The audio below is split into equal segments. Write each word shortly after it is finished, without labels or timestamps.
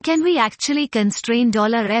Can we actually constrain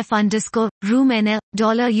 $f_room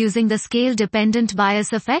NL using the scale-dependent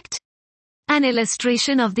bias effect? An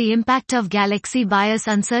illustration of the impact of galaxy bias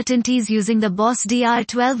uncertainties using the BOSS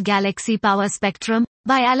DR12 galaxy power spectrum,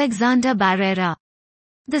 by Alexander Barrera.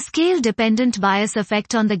 The scale-dependent bias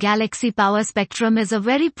effect on the galaxy power spectrum is a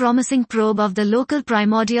very promising probe of the local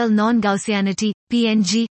primordial non-Gaussianity,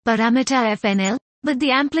 PNG, parameter FNL, but the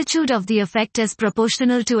amplitude of the effect is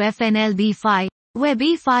proportional to FNL B phi, where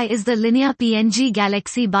B phi is the linear PNG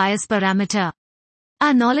galaxy bias parameter.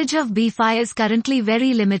 Our knowledge of B phi is currently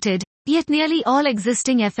very limited, yet nearly all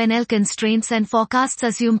existing FNL constraints and forecasts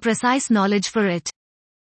assume precise knowledge for it.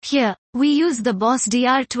 Here, we use the BOSS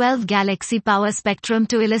DR12 galaxy power spectrum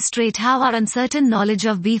to illustrate how our uncertain knowledge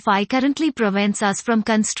of B phi currently prevents us from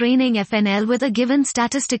constraining FNL with a given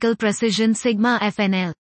statistical precision sigma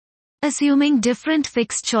FNL. Assuming different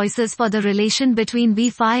fixed choices for the relation between B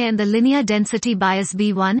phi and the linear density bias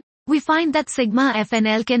B1, we find that sigma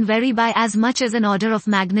FNL can vary by as much as an order of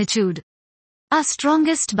magnitude. Our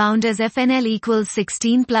strongest bound is FNL equals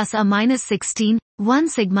 16 plus or minus 16, 1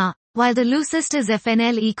 sigma, while the loosest is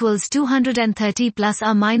FNL equals 230 plus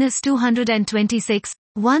or minus 226,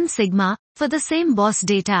 1 sigma, for the same BOSS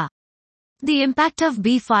data. The impact of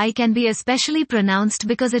B phi can be especially pronounced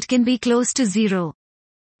because it can be close to zero.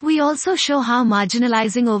 We also show how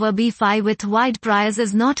marginalizing over B phi with wide priors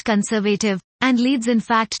is not conservative, and leads in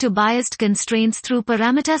fact to biased constraints through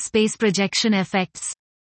parameter space projection effects.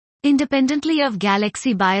 Independently of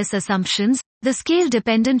galaxy bias assumptions, the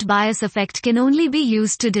scale-dependent bias effect can only be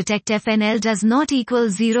used to detect FNL does not equal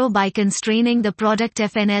 0 by constraining the product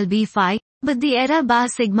FNL B phi, but the error bar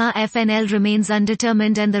sigma FNL remains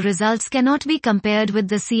undetermined and the results cannot be compared with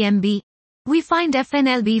the CMB. We find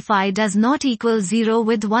FNL B phi does not equal 0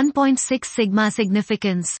 with 1.6 sigma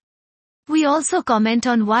significance. We also comment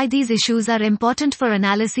on why these issues are important for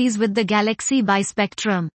analyses with the galaxy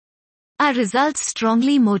bispectrum. Our results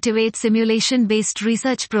strongly motivate simulation-based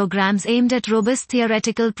research programs aimed at robust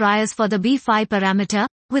theoretical priors for the B phi parameter,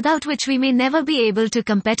 without which we may never be able to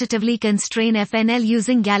competitively constrain FNL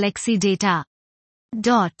using galaxy data.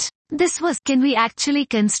 This was, can we actually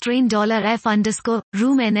constrain $f_room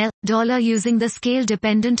NL using the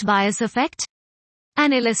scale-dependent bias effect?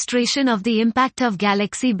 An illustration of the impact of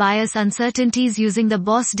galaxy bias uncertainties using the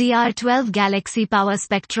BOSS DR12 galaxy power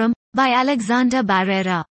spectrum, by Alexander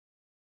Barrera.